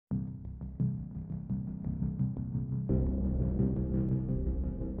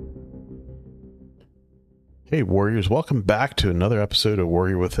Hey, Warriors, welcome back to another episode of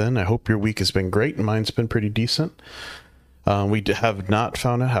Warrior Within. I hope your week has been great. Mine's been pretty decent. We have not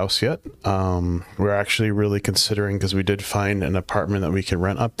found a house yet. We're actually really considering, because we did find an apartment that we can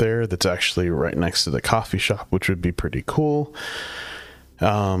rent up there that's actually right next to the coffee shop, which would be pretty cool.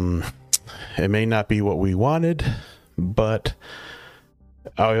 It may not be what we wanted, but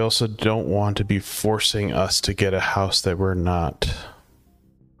I also don't want to be forcing us to get a house that we're not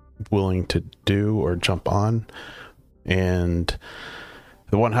willing to do or jump on. And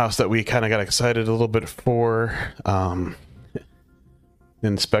the one house that we kind of got excited a little bit for, the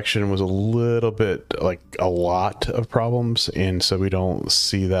inspection was a little bit like a lot of problems, and so we don't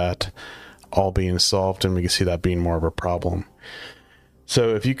see that all being solved, and we can see that being more of a problem.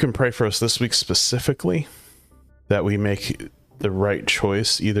 So if you can pray for us this week specifically, that we make the right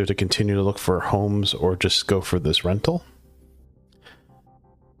choice either to continue to look for homes or just go for this rental.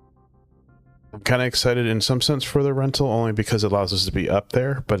 I'm kind of excited in some sense for the rental, only because it allows us to be up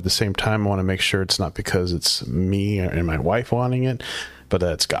there, but at the same time I want to make sure it's not because it's me and my wife wanting it, but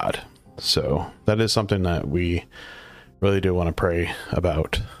that it's God. So that is something that we really do want to pray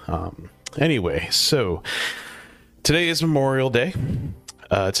about. Anyway, so today is Memorial Day.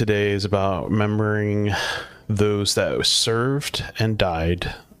 Today is about remembering those that served and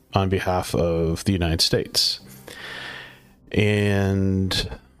died on behalf of the United States.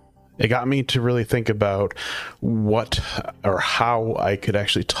 And it got me to really think about what or how I could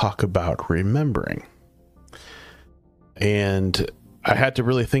actually talk about remembering. And I had to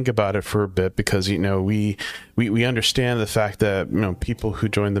really think about it for a bit because, we understand the fact that, people who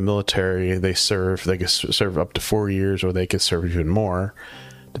join the military, they could serve up to 4 years, or they could serve even more,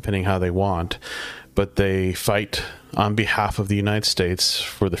 depending how they want. But they fight on behalf of the United States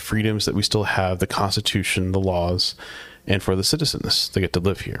for the freedoms that we still have, the Constitution, the laws, and for the citizens that get to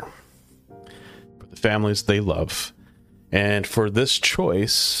live here, for the families they love. And for this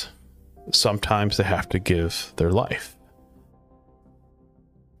choice, sometimes they have to give their life.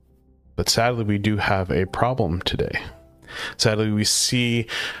 But sadly, we do have a problem today. Sadly, we see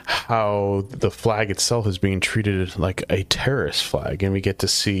how the flag itself is being treated like a terrorist flag, and we get to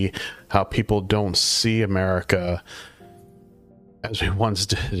see how people don't see America as we once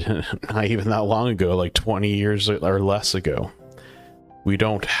did, not even that long ago, like 20 years or less ago. We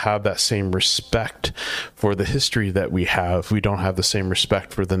don't have that same respect for the history that we have. We don't have the same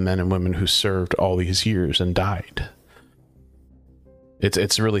respect for the men and women who served all these years and died.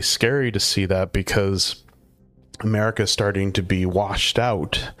 It's really scary to see that, because America is starting to be washed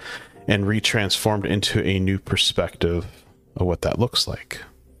out and retransformed into a new perspective of what that looks like.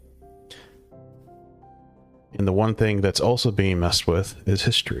 And the one thing that's also being messed with is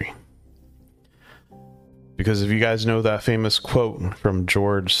history. Because if you guys know that famous quote from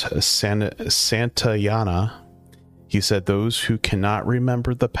George Santayana, he said, "Those who cannot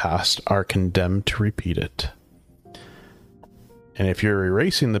remember the past are condemned to repeat it." And if you're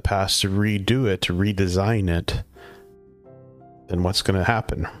erasing the past to redo it, to redesign it, then what's going to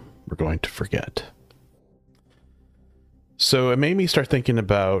happen? We're going to forget. So it made me start thinking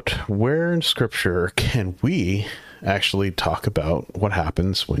about where in Scripture can we actually talk about what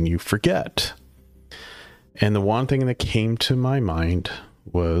happens when you forget. And the one thing that came to my mind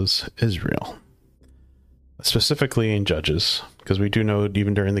was Israel, specifically in Judges, because we do know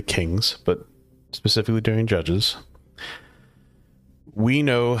even during the Kings, but specifically during Judges, we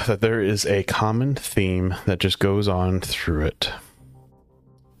know that there is a common theme that just goes on through it.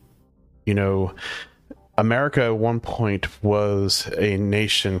 America at one point was a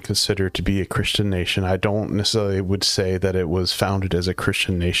nation considered to be a Christian nation. I don't necessarily would say that it was founded as a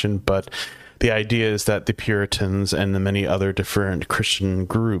Christian nation, but the idea is that the Puritans and the many other different Christian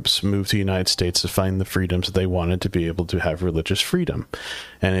groups moved to the United States to find the freedoms that they wanted to be able to have religious freedom.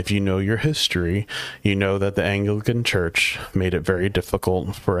 And if you know your history, you know that the Anglican Church made it very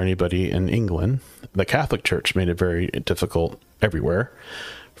difficult for anybody in England. The Catholic Church made it very difficult everywhere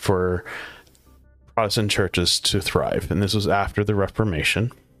for Protestant churches to thrive. And this was after the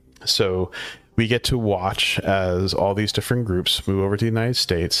Reformation. So we get to watch as all these different groups move over to the United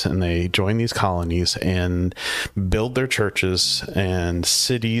States, and they join these colonies and build their churches and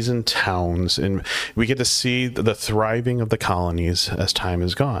cities and towns. And we get to see the thriving of the colonies as time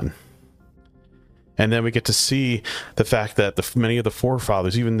has gone. And then we get to see the fact that many of the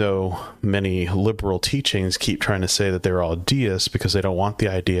forefathers, even though many liberal teachings keep trying to say that they're all deists because they don't want the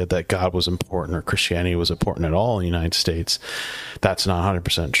idea that God was important or Christianity was important at all in the United States, that's not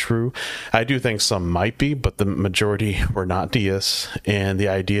 100% true. I do think some might be, but the majority were not deists. And the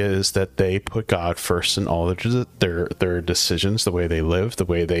idea is that they put God first in all their decisions, the way they lived, the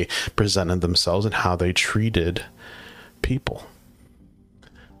way they presented themselves, and how they treated people.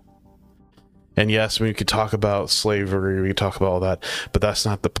 And yes, we could talk about slavery, we could talk about all that, but that's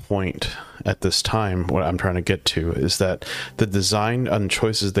not the point at this time. What I'm trying to get to is that the design and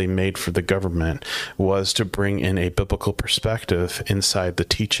choices they made for the government was to bring in a biblical perspective inside the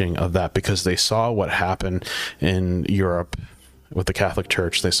teaching of that, because they saw what happened in Europe with the Catholic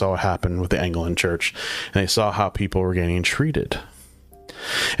Church, they saw what happened with the Anglican Church, and they saw how people were getting treated.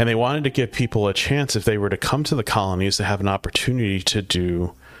 And they wanted to give people a chance, if they were to come to the colonies, to have an opportunity to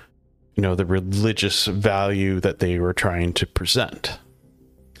do the religious value that they were trying to present.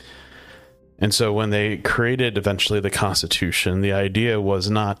 And so when they created eventually the Constitution, the idea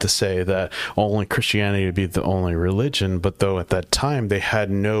was not to say that only Christianity would be the only religion, but though at that time they had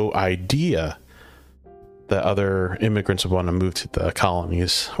no idea that other immigrants would want to move to the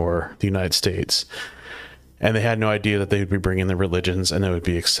colonies or the United States. And they had no idea that they would be bringing the religions and they would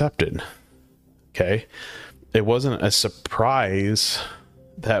be accepted. Okay? It wasn't a surprise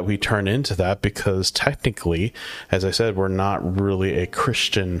that we turn into that, because technically, as I said, we're not really a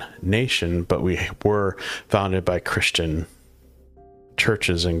Christian nation, but we were founded by Christian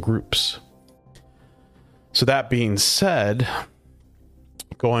churches and groups. So that being said,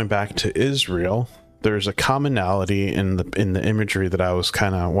 going back to Israel, there's a commonality in the imagery that I was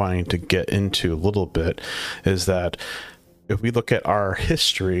kind of wanting to get into a little bit, is that if we look at our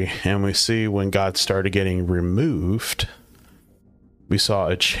history and we see when God started getting removed, we saw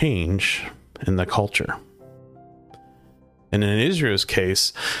a change in the culture. And in Israel's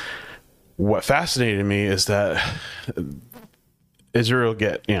case, what fascinated me is that Israel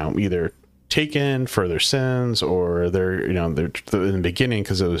get, either taken for their sins, or they're in the beginning,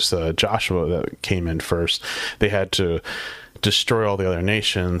 because it was Joshua that came in first, they had to destroy all the other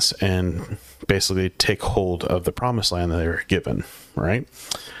nations and basically take hold of the promised land that they were given, right?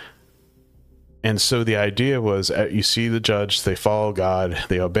 And so the idea was, you see the judge, they follow God,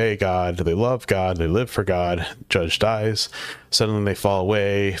 they obey God, they love God, they live for God, judge dies, suddenly they fall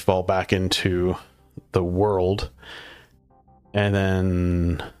away, fall back into the world, and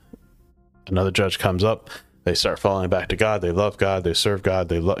then another judge comes up, they start falling back to God, they love God, they serve God,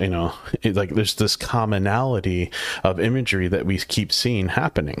 they love, there's this commonality of imagery that we keep seeing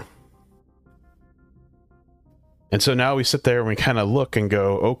happening. And so now we sit there and we kind of look and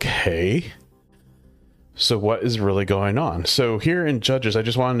go, okay, so what is really going on? So here in Judges, I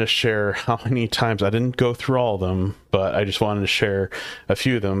just wanted to share how many times, I didn't go through all of them, but I just wanted to share a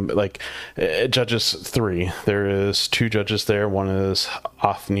few of them. Like Judges 3, there is 2 judges there. One is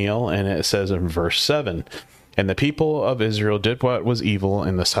Othniel, and it says in verse 7, "And the people of Israel did what was evil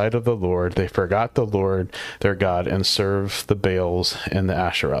in the sight of the Lord. They forgot the Lord their God and served the Baals and the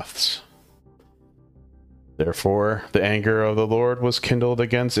Ashereths. Therefore, the anger of the Lord was kindled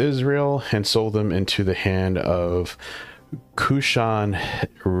against Israel, and sold them into the hand of Cushan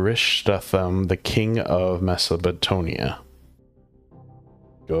Rishathaim, the king of Mesopotamia."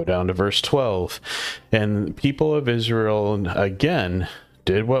 Go down to verse 12. "And the people of Israel again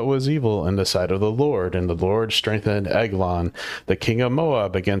did what was evil in the sight of the Lord, and the Lord strengthened Eglon, the king of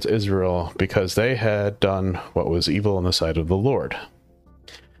Moab, against Israel, because they had done what was evil in the sight of the Lord."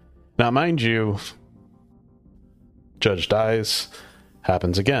 Now, mind you, judge dies,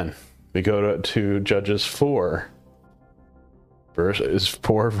 happens again. We go to Judges 4,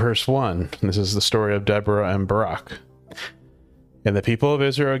 verse 1. This is the story of Deborah and Barak. "And the people of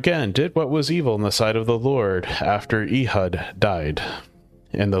Israel again did what was evil in the sight of the Lord after Ehud died.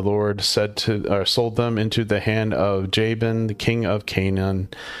 And the Lord sold them into the hand of Jabin, the king of Canaan,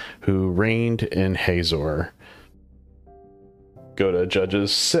 who reigned in Hazor." Go to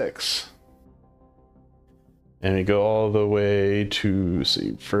Judges 6. And we go all the way to,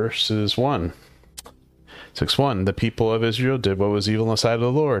 verses 1. 6:1. "The people of Israel did what was evil in the sight of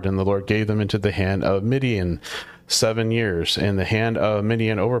the Lord, and the Lord gave them into the hand of Midian 7 years. And the hand of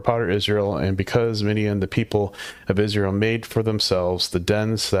Midian overpowered Israel, and because Midian, the people of Israel, made for themselves the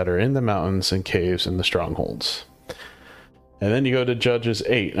dens that are in the mountains and caves and the strongholds." And then you go to Judges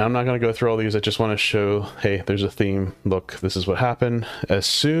 8. And I'm not going to go through all these. I just want to show, hey, there's a theme. Look, this is what happened. As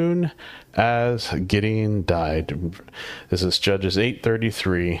soon as Gideon died, this is Judges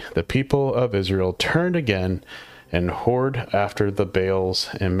 8:33. "The people of Israel turned again and whored after the Baals,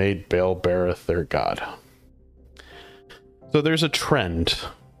 and made Baal-berith their god. So there's a trend.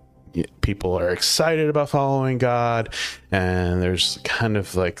 People are excited about following God, and there's kind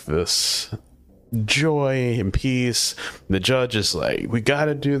of like this joy and peace. The judge is like, we got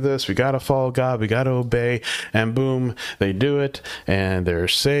to do this, we got to follow God, we got to obey, and boom, they do it, and they're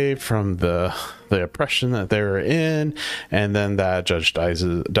saved from the oppression that they were in. And then that judge dies,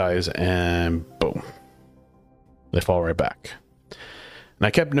 and boom, they fall right back. And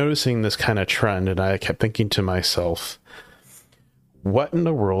I kept noticing this kind of trend, and I kept thinking to myself, what in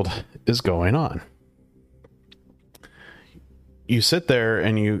the world is going on? You sit there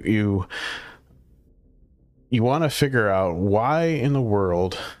and you want to figure out, why in the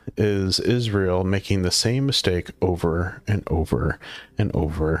world is Israel making the same mistake over and over and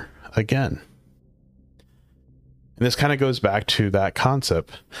over again? And this kind of goes back to that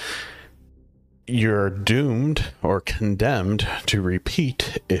concept. You're doomed or condemned to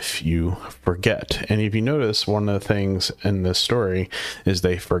repeat if you forget. And if you notice, one of the things in this story is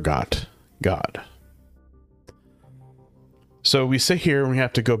they forgot God. So we sit here and we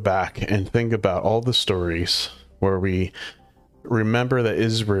have to go back and think about all the stories where we remember that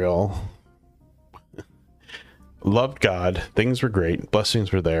Israel loved God, things were great,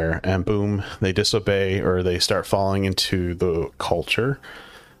 blessings were there, and boom, they disobey, or they start falling into the culture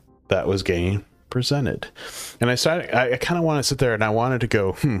that was getting presented. And I kind of want to sit there and I wanted to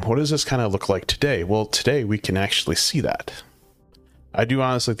go, what does this kind of look like today? Well, today we can actually see that. I do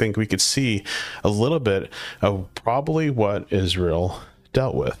honestly think we could see a little bit of probably what Israel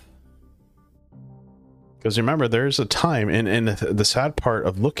dealt with. Because remember, there's a time, and the sad part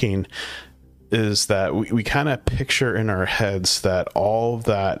of looking is that we kind of picture in our heads that all of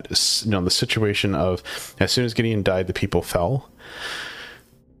that, the situation of as soon as Gideon died, the people fell.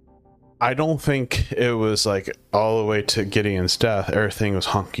 I don't think it was like all the way to Gideon's death, everything was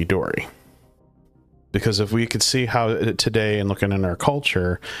hunky-dory. Because if we could see how today, and looking in our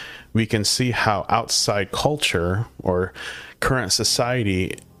culture, we can see how outside culture or current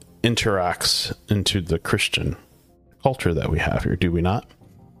society interacts into the Christian culture that we have here, do we not?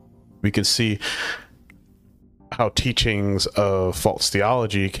 We can see how teachings of false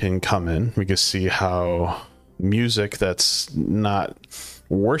theology can come in. We can see how music that's not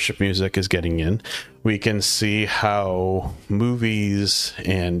worship music is getting in. We can see how movies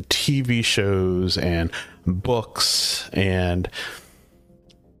and TV shows and books and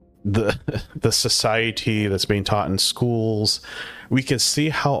the society that's being taught in schools, we can see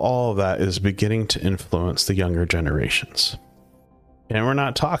how all of that is beginning to influence the younger generations. And we're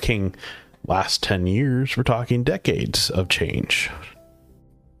not talking last 10 years, we're talking decades of change.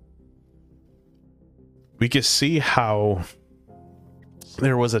 We can see how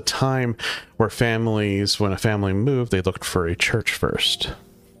there was a time where families, when a family moved, they looked for a church first.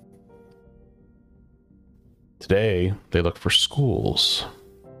 Today, they look for schools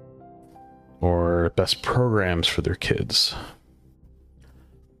or best programs for their kids.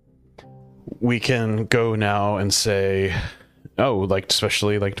 We can go now and say,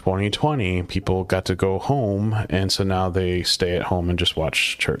 especially like 2020, people got to go home, and so now they stay at home and just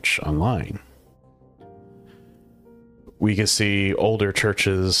watch church online. We can see older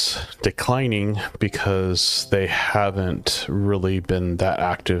churches declining because they haven't really been that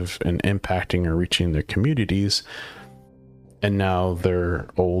active in impacting or reaching their communities. And now they're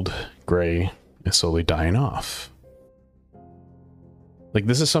old, gray, and slowly dying off. Like,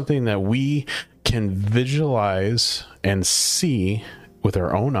 this is something that we can visualize and see with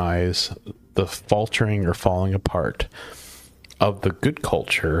our own eyes, the faltering or falling apart of the good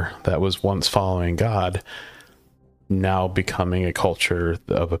culture that was once following God, now becoming a culture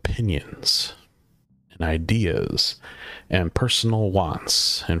of opinions and ideas and personal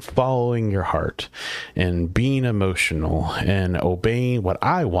wants and following your heart and being emotional and obeying what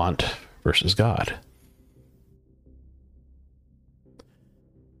I want versus God.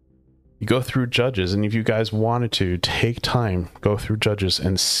 You go through Judges, and if you guys wanted to take time, go through Judges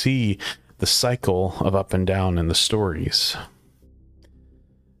and see the cycle of up and down in the stories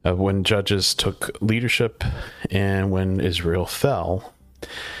of when Judges took leadership and when Israel fell.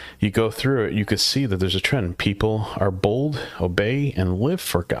 You go through it, you could see that there's a trend. People are bold, obey, and live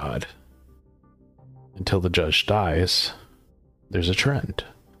for God until the judge dies. There's a trend.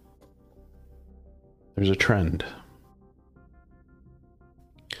 There's a trend.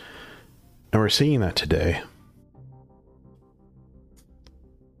 And we're seeing that today.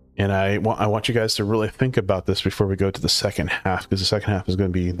 And I want you guys to really think about this before we go to the second half, because the second half is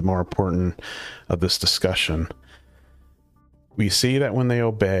going to be the more important of this discussion. We see that when they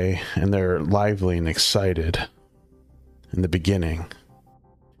obey and they're lively and excited, in the beginning,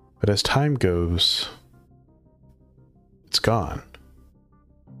 but as time goes, it's gone.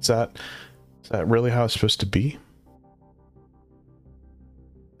 Is that really how it's supposed to be?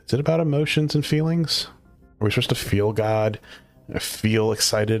 Is it about emotions and feelings? Are we supposed to feel God, feel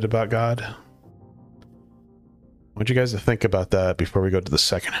excited about God? I want you guys to think about that before we go to the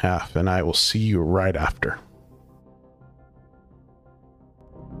second half, and I will see you right after.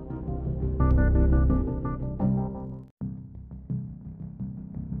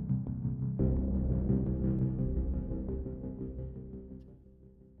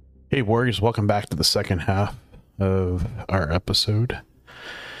 Hey Warriors, welcome back to the second half of our episode.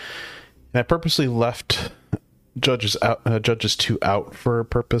 And I purposely left Judges 2 out for a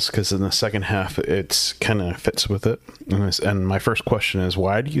purpose, because in the second half it's kind of fits with it. And my first question is,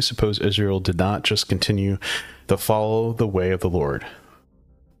 why do you suppose Israel did not just continue to follow the way of the Lord?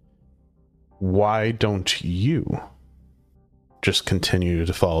 Why don't you just continue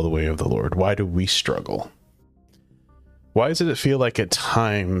to follow the way of the Lord? Why do we struggle? Why does it feel like at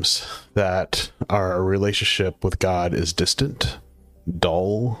times that our relationship with God is distant,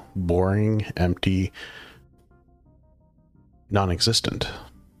 dull, boring, empty, non-existent?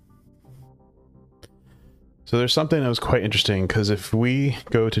 So there's something that was quite interesting, because if we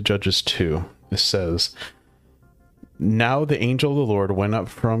go to Judges 2, it says, "Now the angel of the Lord went up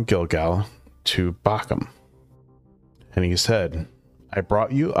from Gilgal to Bochum, and he said, I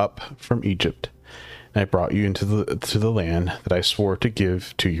brought you up from Egypt, and I brought you into the land that I swore to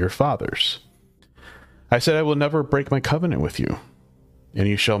give to your fathers. I said, I will never break my covenant with you, and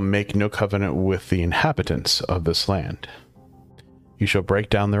you shall make no covenant with the inhabitants of this land. You shall break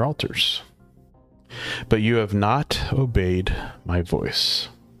down their altars. But you have not obeyed my voice.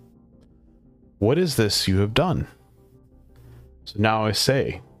 What is this you have done? So now I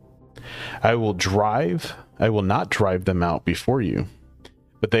say, I will not drive them out before you,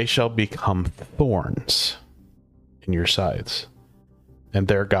 but they shall become thorns in your sides, and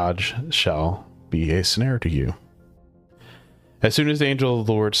their God shall be a snare to you." As soon as the angel of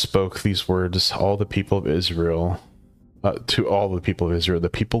the Lord spoke these words, to all the people of Israel, the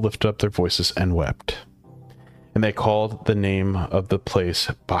people lifted up their voices and wept. And they called the name of the place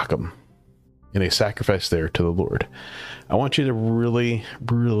Bochum, and they sacrificed there to the Lord. I want you to really,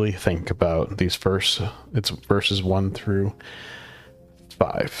 really think about these verses. It's verses 1 through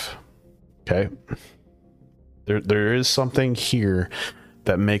 5. Okay? There is something here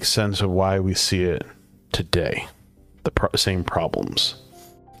that makes sense of why we see it today. The same problems.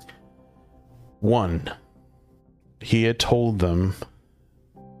 1, he had told them,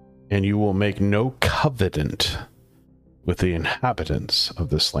 and you will make no covenant with the inhabitants of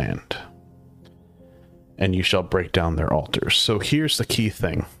this land, and you shall break down their altars. So here's the key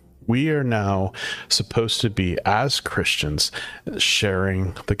thing. We are now supposed to be, as Christians,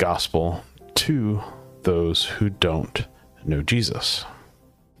 sharing the gospel to those who don't know Jesus.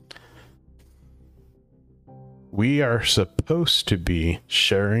 We are supposed to be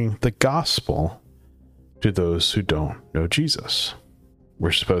sharing the gospel to those who don't know Jesus.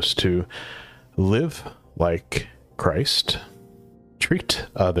 We're supposed to live like Christ, treat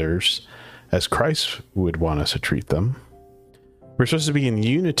others as Christ would want us to treat them. We're supposed to be in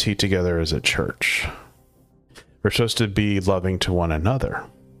unity together as a church. We're supposed to be loving to one another.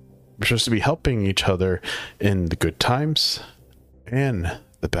 We're supposed to be helping each other in the good times and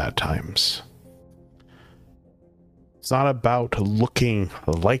the bad times. It's not about looking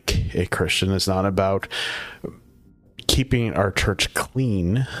like a Christian. It's not about keeping our church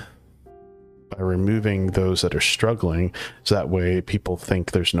clean by removing those that are struggling, so that way people think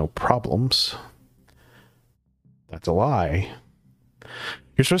there's no problems. That's a lie.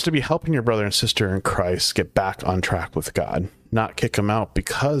 You're supposed to be helping your brother and sister in Christ get back on track with God, not kick them out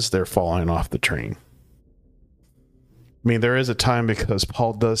because they're falling off the train. I mean, there is a time, because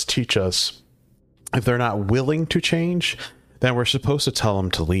Paul does teach us, if they're not willing to change, then we're supposed to tell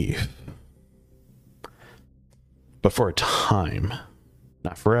them to leave. But for a time,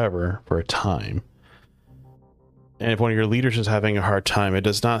 not forever, for a time. And if one of your leaders is having a hard time, it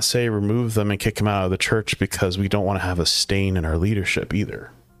does not say remove them and kick them out of the church, because we don't want to have a stain in our leadership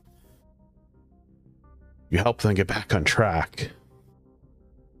either. You help them get back on track.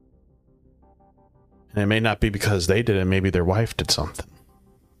 And it may not be because they did it, maybe their wife did something.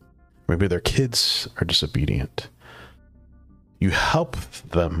 Maybe their kids are disobedient. You help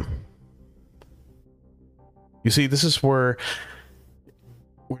them. You see, this is where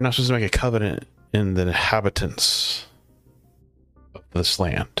we're not supposed to make a covenant in the inhabitants of this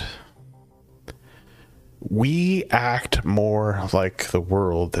land. We act more like the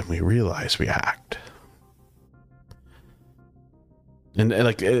world than we realize we act. And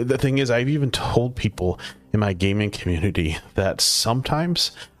like the thing is, I've even told people in my gaming community that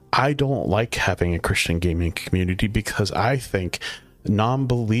sometimes I don't like having a Christian gaming community, because I think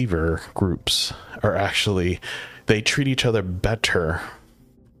non-believer groups are actually, they treat each other better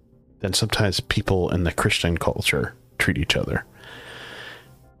than sometimes people in the Christian culture treat each other.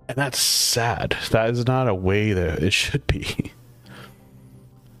 And that's sad. That is not a way that it should be.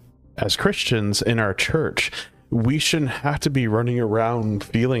 As Christians in our church, we shouldn't have to be running around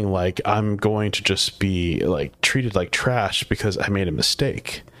feeling like I'm going to just be like treated like trash because I made a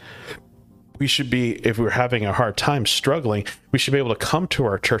mistake. We should be, if we're having a hard time struggling, we should be able to come to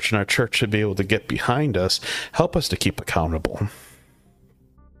our church, and our church should be able to get behind us, help us to keep accountable.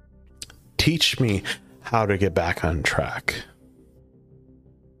 Teach me how to get back on track.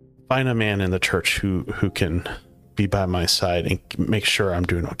 Find a man in the church who can be by my side and make sure I'm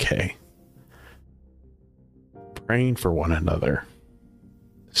doing okay. Praying for one another,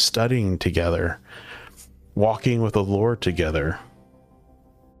 studying together, walking with the Lord together.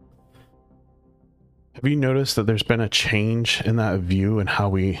 Have you noticed that there's been a change in that view and how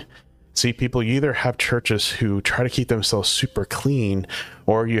we see people? You either have churches who try to keep themselves super clean,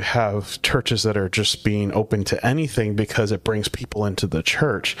 or you have churches that are just being open to anything because it brings people into the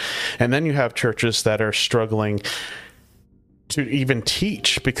church. And then you have churches that are struggling to even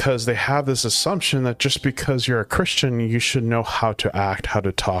teach because they have this assumption that just because you're a Christian, you should know how to act, how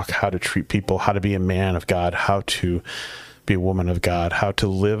to talk, how to treat people, how to be a man of God, how to be a woman of God, how to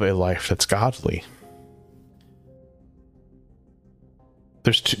live a life that's godly.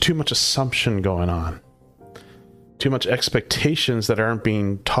 There's too much assumption going on. Too much expectations that aren't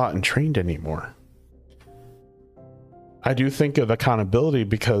being taught and trained anymore. I do think of accountability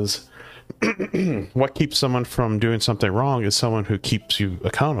because what keeps someone from doing something wrong is someone who keeps you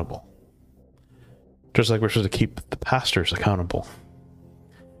accountable. Just like we're supposed to keep the pastors accountable.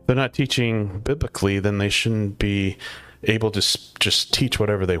 If they're not teaching biblically, then they shouldn't be able to just teach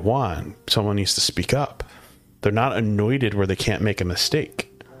whatever they want. Someone needs to speak up. They're not anointed where they can't make a mistake.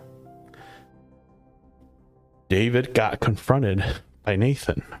 David got confronted by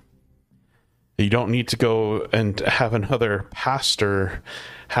Nathan. You don't need to go and have another pastor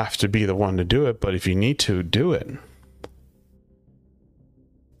have to be the one to do it, but if you need to, do it.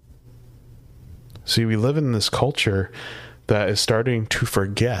 See, we live in this culture that is starting to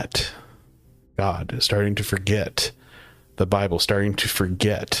forget God, is starting to forget the Bible, starting to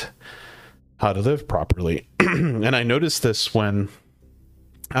forget how to live properly. And I noticed this when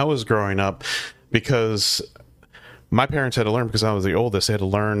I was growing up, because my parents had to learn, because I was the oldest, they had to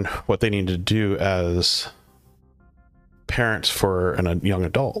learn what they needed to do as parents for a young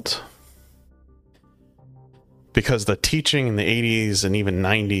adult. Because the teaching in the 80s and even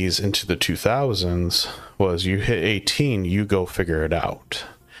 90s into the 2000s was, you hit 18, you go figure it out.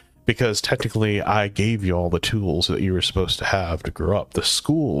 Because technically I gave you all the tools that you were supposed to have to grow up. The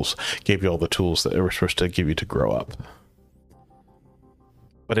schools gave you all the tools that they were supposed to give you to grow up.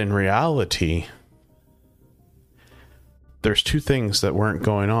 But in reality, there's two things that weren't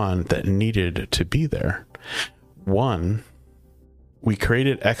going on that needed to be there. One, we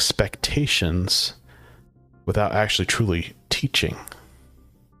created expectations without actually truly teaching.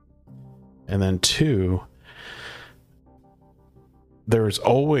 And then two, there's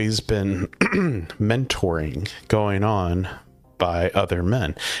always been mentoring going on by other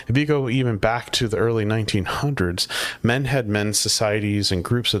men. If you go even back to the early 1900s, men had men's societies and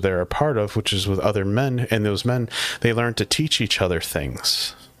groups that they're a part of, which is with other men, and those men, they learned to teach each other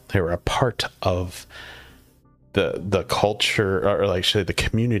things. They were a part of the culture, or like say the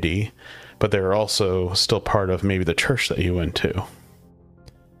community, but they were also still part of maybe the church that you went to.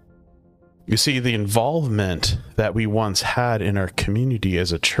 You see, the involvement that we once had in our community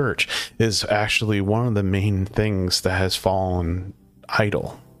as a church is actually one of the main things that has fallen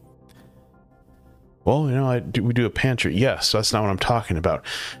idle. Well, we do a pantry. Yes, that's not what I'm talking about.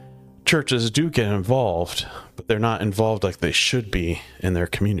 Churches do get involved, but they're not involved like they should be in their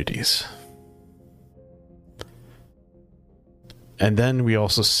communities. And then we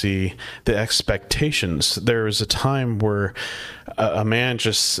also see the expectations. There was a time where a man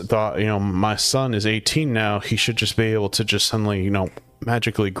just thought, my son is 18 now. He should just be able to just suddenly,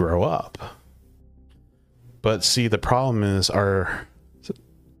 magically grow up. But see, the problem is our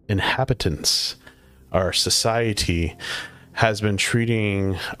inhabitants, our society has been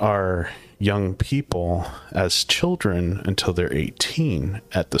treating our young people as children until they're 18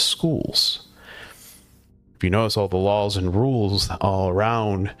 at the schools. If you notice all the laws and rules all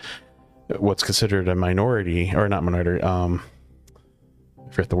around what's considered a minority, or not minority, I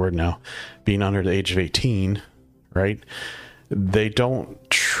forget the word now, being under the age of 18, right? they don't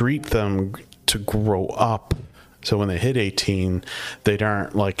treat them to grow up. So when they hit 18, they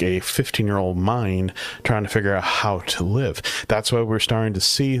aren't like a 15-year-old mind trying to figure out how to live. That's why we're starting to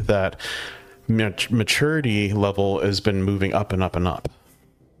see that maturity level has been moving up and up and up.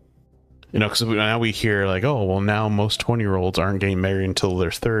 You know, because now we hear like, oh, well, now most 20-year-olds aren't getting married until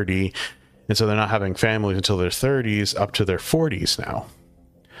they're 30. And so they're not having families until their 30s, up to their 40s now.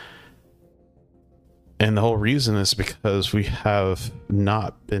 And the whole reason is because we have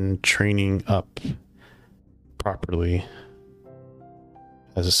not been training up properly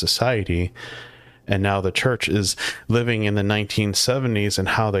as a society. And now the church is living in the 1970s and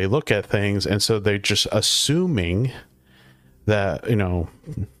how they look at things. And so they're just assuming that, you know,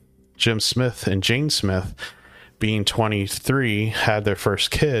 Jim Smith and Jane Smith, being 23, had their first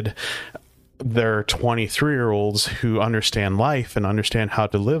kid. They're 23-year-olds who understand life and understand how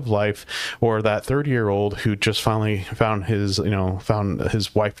to live life, or that 30-year-old who just finally found his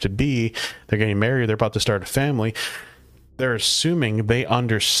wife to be. They're getting married. They're about to start a family. They're assuming they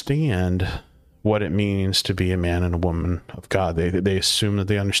understand what it means to be a man and a woman of God. They assume that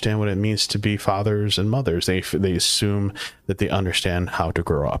they understand what it means to be fathers and mothers. They assume that they understand how to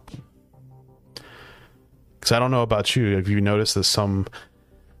grow up. Because I don't know about you, have you noticed that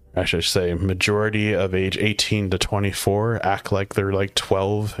I should say majority of age 18 to 24 act like they're like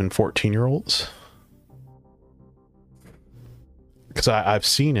 12 and 14-year-olds? Because I've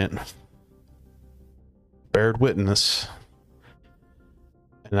seen it. Bared witness.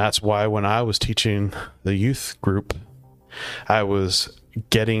 And that's why when I was teaching the youth group, I was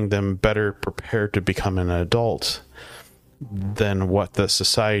getting them better prepared to become an adult than what the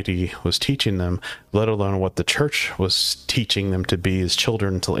society was teaching them, let alone what the church was teaching them to be as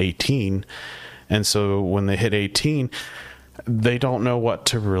children until 18. And so when they hit 18, they don't know what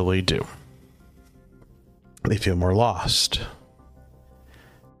to really do. They feel more lost.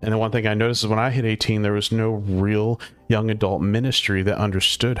 And the one thing I noticed is when I hit 18, there was no real young adult ministry that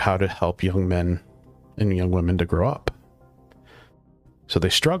understood how to help young men and young women to grow up. So they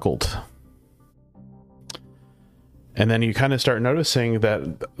struggled. And then you kind of start noticing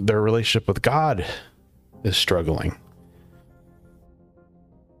that their relationship with God is struggling.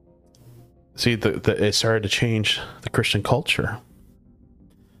 See, it started to change the Christian culture.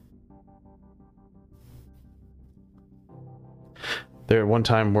 There one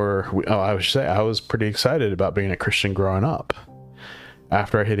time where I was pretty excited about being a Christian growing up.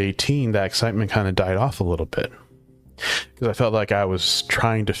 After I hit 18, that excitement kind of died off a little bit. Because I felt like I was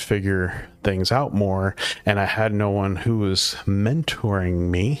trying to figure things out more, and I had no one who was mentoring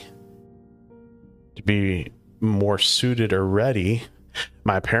me to be more suited or ready.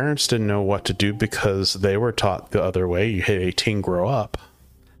 My parents didn't know what to do because they were taught the other way. You hit 18, grow up.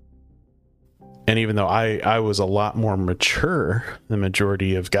 And even though I was a lot more mature than the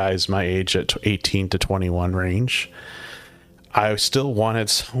majority of guys my age at 18 to 21 range, I still wanted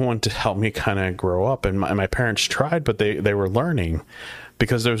someone to help me kind of grow up. And my parents tried, but they were learning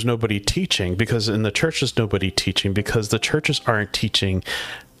because there's nobody teaching. Because in the church, there's nobody teaching. Because the churches aren't teaching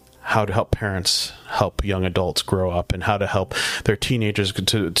how to help parents help young adults grow up and how to help their teenagers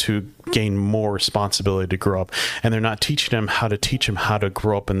to gain more responsibility to grow up. And they're not teaching them how to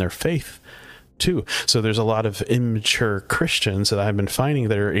grow up in their faith too. So there's a lot of immature Christians that I've been finding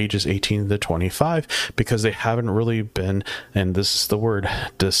that are ages 18 to 25 because they haven't really been, and this is the word,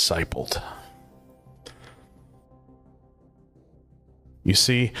 discipled. You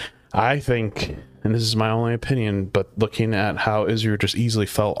see, I think, and this is my only opinion, but looking at how Israel just easily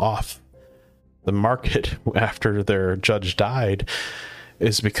fell off the market after their judge died,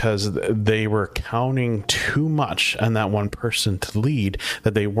 is because they were counting too much on that one person to lead,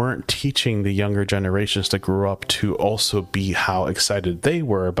 that they weren't teaching the younger generations that grew up to also be how excited they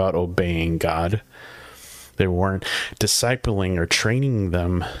were about obeying God. They weren't discipling or training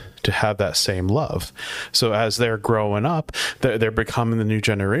them to have that same love. So as they're growing up, they're becoming the new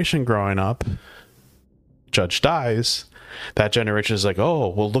generation growing up. Judge dies. That generation is like, oh,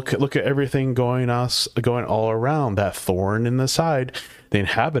 well, look at everything going all around, that thorn in the side. The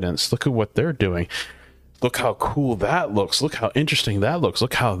inhabitants, look at what they're doing. Look how cool that looks. Look how interesting that looks.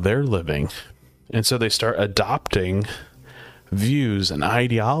 Look how they're living. And so they start adopting views and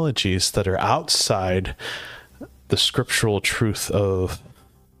ideologies that are outside the scriptural truth of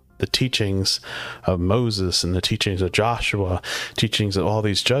the teachings of Moses and the teachings of Joshua, teachings of all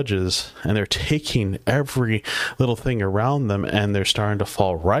these judges, and they're taking every little thing around them and they're starting to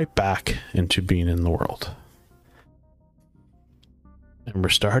fall right back into being in the world. And we're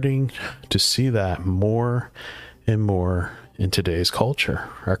starting to see that more and more in today's culture,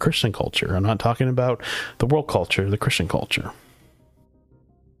 our Christian culture. I'm not talking about the world culture, the Christian culture.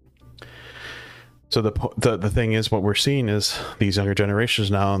 So the thing is, what we're seeing is these younger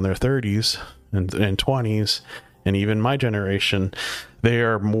generations now in their 30s and 20s, and even my generation, they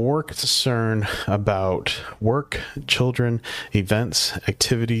are more concerned about work, children, events,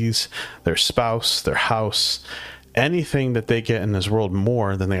 activities, their spouse, their house, anything that they get in this world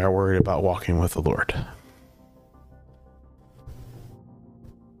more than they are worried about walking with the Lord.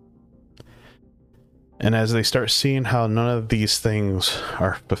 And as they start seeing how none of these things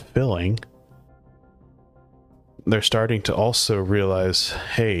are fulfilling, they're starting to also realize,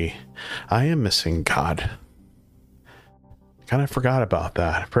 hey, I am missing God. Kind of forgot about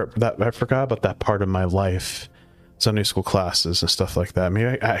that. I forgot about that part of my life, Sunday school classes and stuff like that.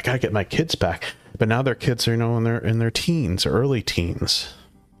 Maybe I gotta get my kids back. But now their kids are, in their teens, early teens,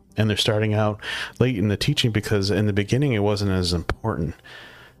 and they're starting out late in the teaching because in the beginning it wasn't as important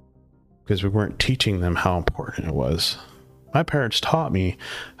because we weren't teaching them how important it was. My parents taught me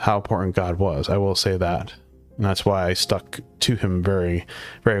how important God was. I will say that. And that's why I stuck to him very,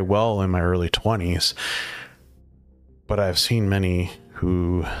 very well in my early 20s. But I've seen many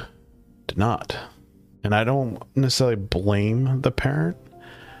who did not. And I don't necessarily blame the parent.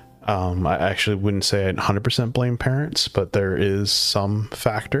 I actually wouldn't say I 100% blame parents, but there is some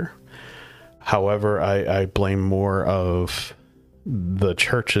factor. However, I blame more of the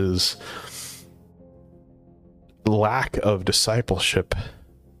church's lack of discipleship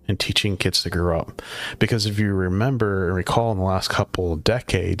and teaching kids to grow up. Because if you remember and recall in the last couple of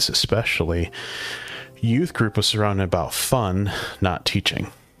decades especially, youth group was surrounded about fun, not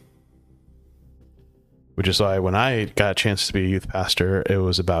teaching. Which is why when I got a chance to be a youth pastor, it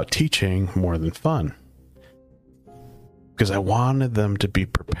was about teaching more than fun. Because I wanted them to be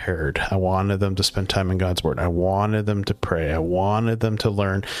prepared. I wanted them to spend time in God's Word. I wanted them to pray. I wanted them to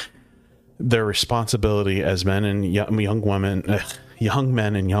learn their responsibility as men and young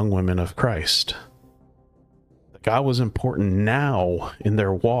men and young women of Christ. God was important now in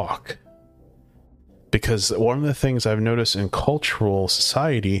their walk. Because one of the things I've noticed in cultural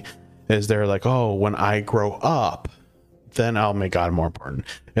society is they're like, oh, when I grow up, then I'll make God more important.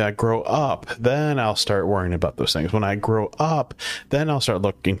 When I grow up, then I'll start worrying about those things. When I grow up, then I'll start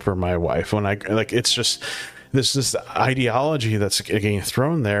looking for my wife. It's just this ideology that's getting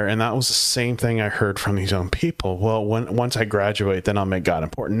thrown there. And that was the same thing I heard from these young people. Well, once I graduate, then I'll make God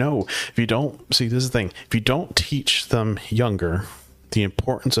important. No, if you don't, see, this is the thing. If you don't teach them younger the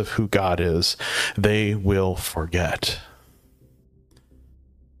importance of who God is, they will forget.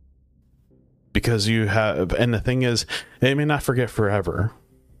 Because and the thing is, they may not forget forever.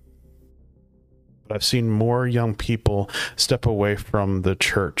 But I've seen more young people step away from the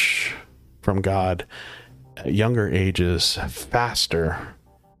church, from God, at younger ages faster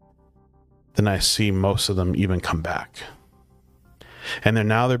than I see most of them even come back. And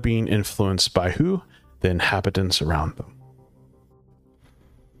they're being influenced by who? The inhabitants around them.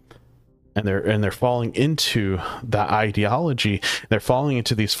 And they're falling into that ideology. They're falling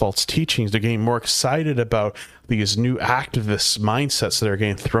into these false teachings. They're getting more excited about these new activist mindsets that are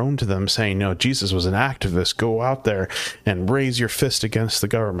getting thrown to them, saying, no, Jesus was an activist. Go out there and raise your fist against the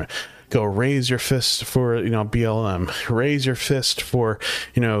government. Go raise your fist for, BLM. Raise your fist for,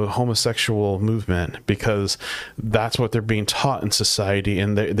 homosexual movement, because that's what they're being taught in society.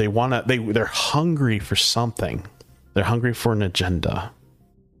 And they're hungry for something. They're hungry for an agenda.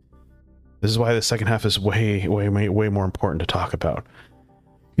 This is why the second half is way more important to talk about.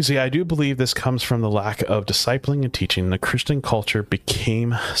 You see, I do believe this comes from the lack of discipling and teaching. The Christian culture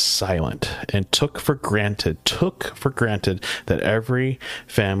became silent and took for granted that every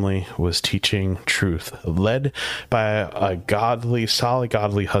family was teaching truth, led by a solid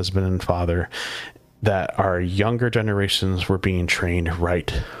godly husband and father, that our younger generations were being trained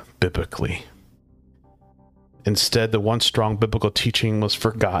right biblically. Instead, the once strong biblical teaching was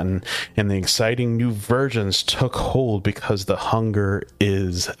forgotten, and the exciting new versions took hold because the hunger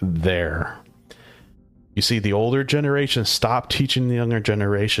is there. You see, the older generation stopped teaching the younger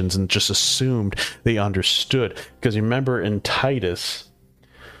generations and just assumed they understood. Because remember in Titus,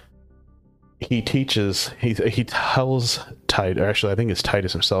 he tells Titus, or actually I think it's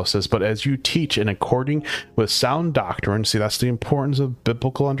Titus himself, says, but as you teach in according with sound doctrine, see, that's the importance of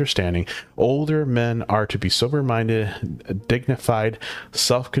biblical understanding. Older men are to be sober-minded, dignified,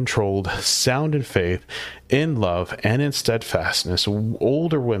 self-controlled, sound in faith, in love, and in steadfastness.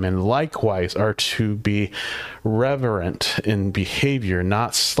 Older women likewise are to be reverent in behavior,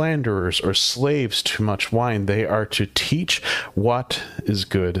 not slanderers or slaves to much wine. They are to teach what is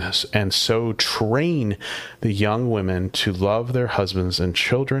good, and so train the young women to love their husbands and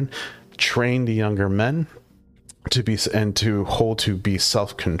children, train the younger men to be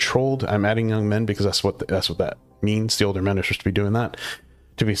self-controlled. I'm adding young men because that's what that means. The older men are supposed to be doing that.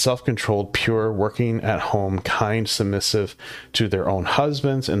 To be self-controlled, pure, working at home, kind, submissive to their own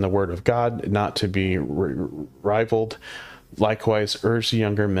husbands in the word of God, not to be rivaled. Likewise, urge the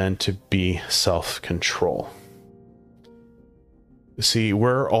younger men to be self-control. See,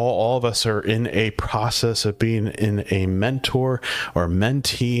 all of us are in a process of being in a mentor or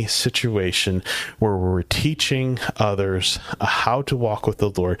mentee situation where we're teaching others how to walk with the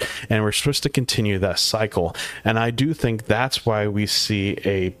Lord, and we're supposed to continue that cycle. And I do think that's why we see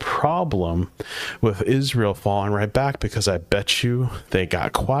a problem with Israel falling right back, because I bet you they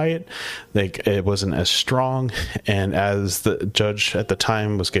got quiet. It wasn't as strong, and as the judge at the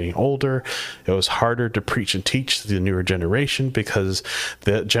time was getting older, it was harder to preach and teach the newer generation, because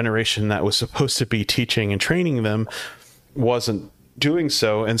the generation that was supposed to be teaching and training them wasn't doing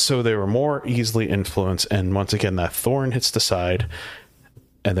so, and so they were more easily influenced, and once again that thorn hits the side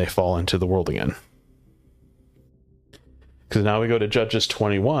and they fall into the world again. Because now we go to Judges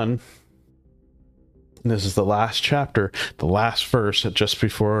 21, and this is the last chapter, the last verse, just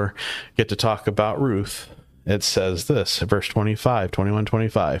before I get to talk about Ruth. It says this, verse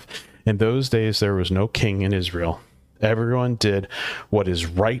 21:25. In those days there was no king in Israel. Everyone did what is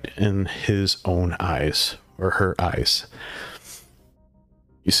right in his own eyes, or her eyes.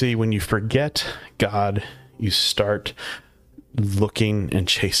 You see, when you forget God, you start looking and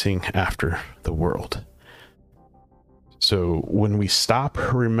chasing after the world. So when we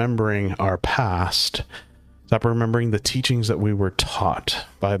stop remembering our past, stop remembering the teachings that we were taught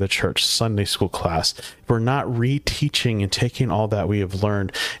by the church Sunday school class, if we're not reteaching and taking all that we have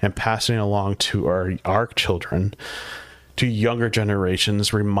learned and passing it along to our children, to younger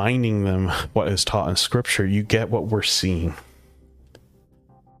generations, reminding them what is taught in Scripture, you get what we're seeing.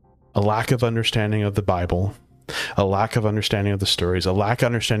 A lack of understanding of the Bible, a lack of understanding of the stories, a lack of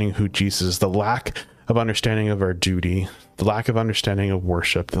understanding who Jesus is, the lack of understanding of our duty, the lack of understanding of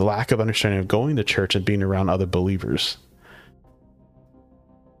worship, the lack of understanding of going to church and being around other believers,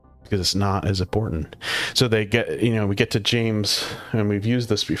 because it's not as important. So we get to James, and we've used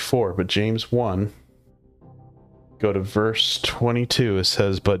this before, but James 1, go to verse 22, it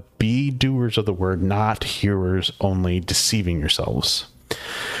says, but be doers of the word, not hearers only, deceiving yourselves.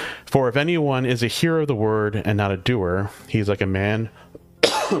 For if anyone is a hearer of the word and not a doer, he is like a man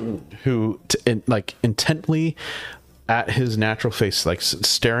who intently at his natural face, like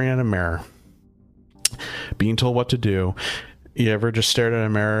staring at a mirror, being told what to do. You ever just stared at a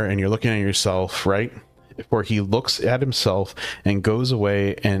mirror and you're looking at yourself, right? Where he looks at himself and goes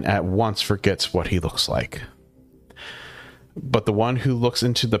away and at once forgets what he looks like. But the one who looks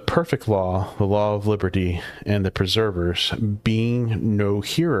into the perfect law, the law of liberty, and the preservers, being no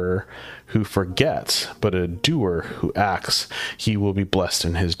hearer who forgets, but a doer who acts, he will be blessed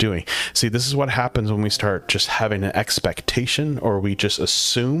in his doing. See, this is what happens when we start just having an expectation, or we just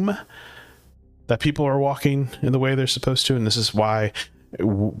assume that people are walking in the way they're supposed to. And this is why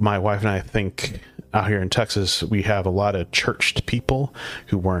my wife and I think out here in Texas, we have a lot of churched people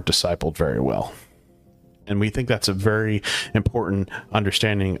who weren't discipled very well. And we think that's a very important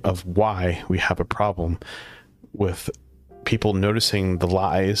understanding of why we have a problem with people noticing the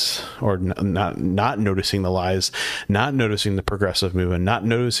lies, or not noticing the lies, not noticing the progressive movement, not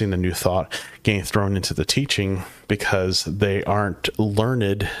noticing the new thought getting thrown into the teaching, because they aren't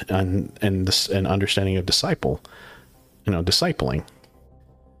learned and understanding of discipling.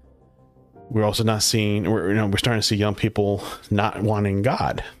 We're also not seeing, we're starting to see young people not wanting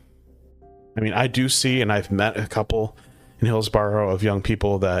God. I mean, I do see, and I've met a couple in Hillsborough of young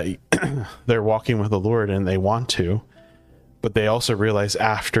people that they're walking with the Lord and they want to, but they also realize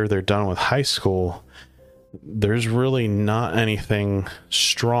after they're done with high school, there's really not anything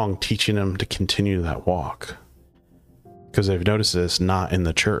strong teaching them to continue that walk, because they've noticed it's not in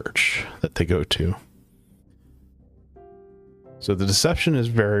the church that they go to. So the deception is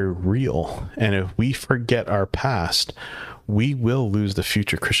very real, and if we forget our past, we will lose the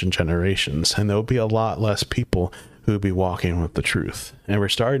future Christian generations, and there'll be a lot less people who will be walking with the truth. And we're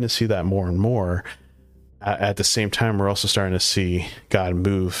starting to see that more and more. At the same time, we're also starting to see God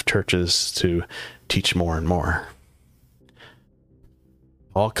move churches to teach more and more.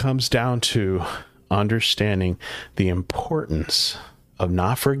 All comes down to understanding the importance of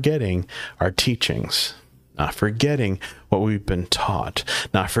not forgetting our teachings, not forgetting what we've been taught,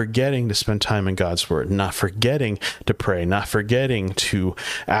 not forgetting to spend time in God's word, not forgetting to pray, not forgetting to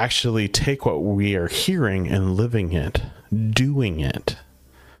actually take what we are hearing and living it, doing it,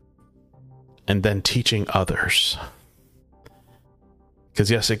 and then teaching others. Because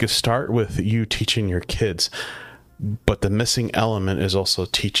yes, it could start with you teaching your kids, but the missing element is also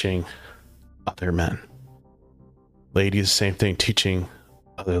teaching other men. Ladies, same thing, teaching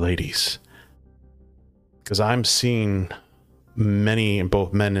other ladies. Because I'm seeing many,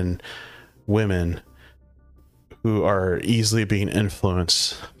 both men and women, who are easily being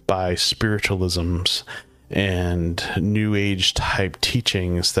influenced by spiritualisms and new age type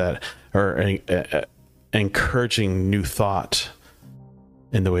teachings that are encouraging new thought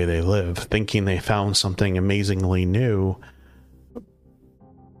in the way they live, thinking they found something amazingly new,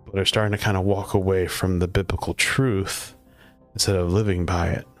 but are starting to kind of walk away from the biblical truth instead of living by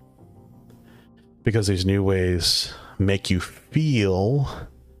it. Because these new ways make you feel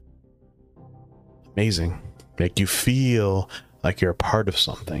amazing, make you feel like you're a part of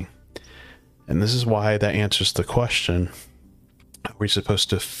something. And this is why that answers the question, are we supposed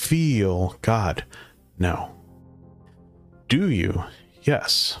to feel God? No. Do you?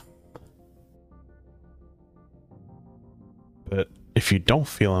 Yes. But if you don't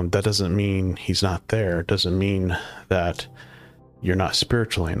feel him, that doesn't mean he's not there. It doesn't mean that you're not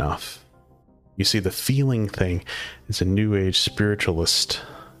spiritual enough. You see, the feeling thing is a new age spiritualist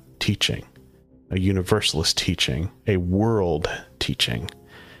teaching, a universalist teaching, a world teaching,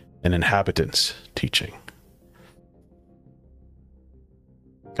 an inhabitants teaching.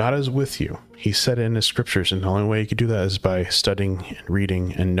 God is with you. He said it in his scriptures, and the only way you can do that is by studying and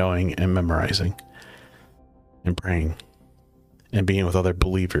reading and knowing and memorizing and praying and being with other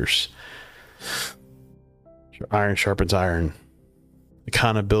believers. Iron sharpens iron.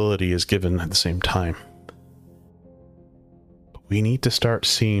 Accountability is given at the same time. But we need to start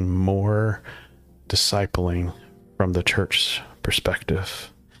seeing more discipling from the church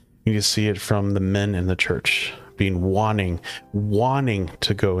perspective. You need to see it from the men in the church being wanting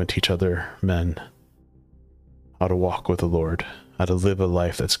to go and teach other men how to walk with the Lord, how to live a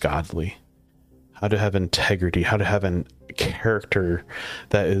life that's godly, how to have integrity, how to have a character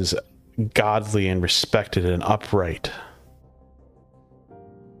that is godly and respected and upright.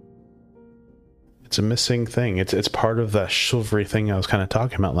 It's a missing thing. It's part of that chivalry thing I was kind of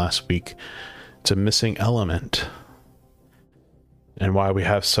talking about last week. It's a missing element. And why we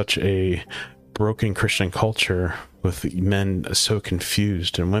have such a broken Christian culture with men so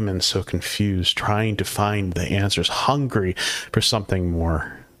confused and women so confused, trying to find the answers, hungry for something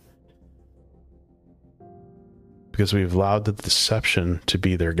more. Because we've allowed the deception to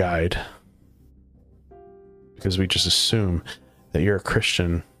be their guide. Because we just assume that you're a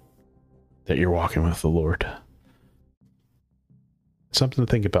Christian, that you're walking with the Lord. Something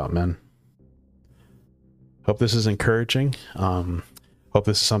to think about, men. Hope this is encouraging. Hope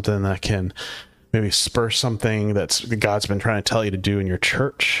this is something that can maybe spur something that God's been trying to tell you to do in your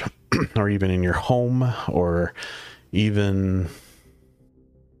church, or even in your home, or even,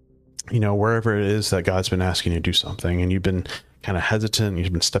 wherever it is that God's been asking you to do something, and you've been kind of hesitant,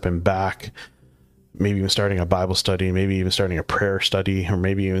 you've been stepping back, maybe even starting a Bible study, maybe even starting a prayer study, or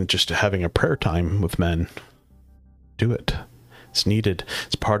maybe even just having a prayer time with men. Do it. It's needed.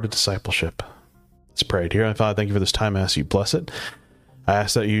 It's part of discipleship. Let's pray. Dear Heavenly Father, thank you for this time. I ask you bless it. I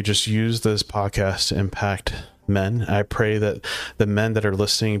ask that you just use this podcast to impact men. I pray that the men that are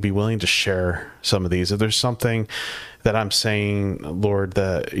listening be willing to share some of these. If there's something that I'm saying, Lord,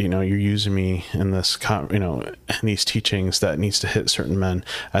 that, you're using me in this, in these teachings that needs to hit certain men,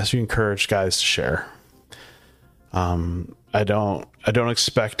 I ask you to encourage guys to share. I don't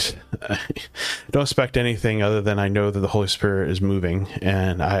expect anything other than I know that the Holy Spirit is moving,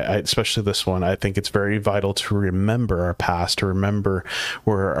 and I especially this one, I think it's very vital to remember our past, to remember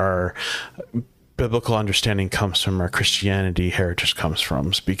where our biblical understanding comes from, our Christianity heritage comes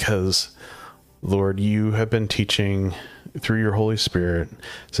from, because Lord, you have been teaching through your Holy Spirit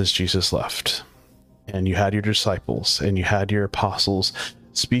since Jesus left, and you had your disciples and you had your apostles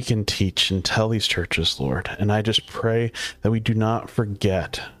speak and teach and tell these churches, Lord. And I just pray that we do not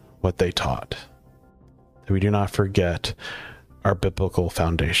forget what they taught, that we do not forget our biblical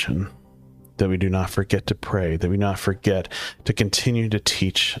foundation, that we do not forget to pray, that we not forget to continue to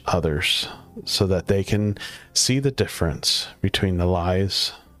teach others so that they can see the difference between the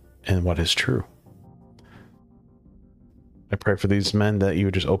lies and what is true. I pray for these men that you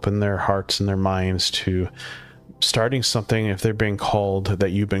would just open their hearts and their minds to starting something, if they're being called, that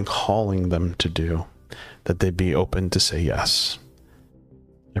you've been calling them to do, that they'd be open to say yes.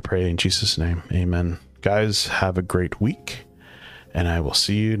 I pray in Jesus' name, amen. Guys, have a great week, and I will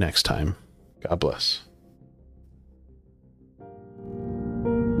see you next time. God bless.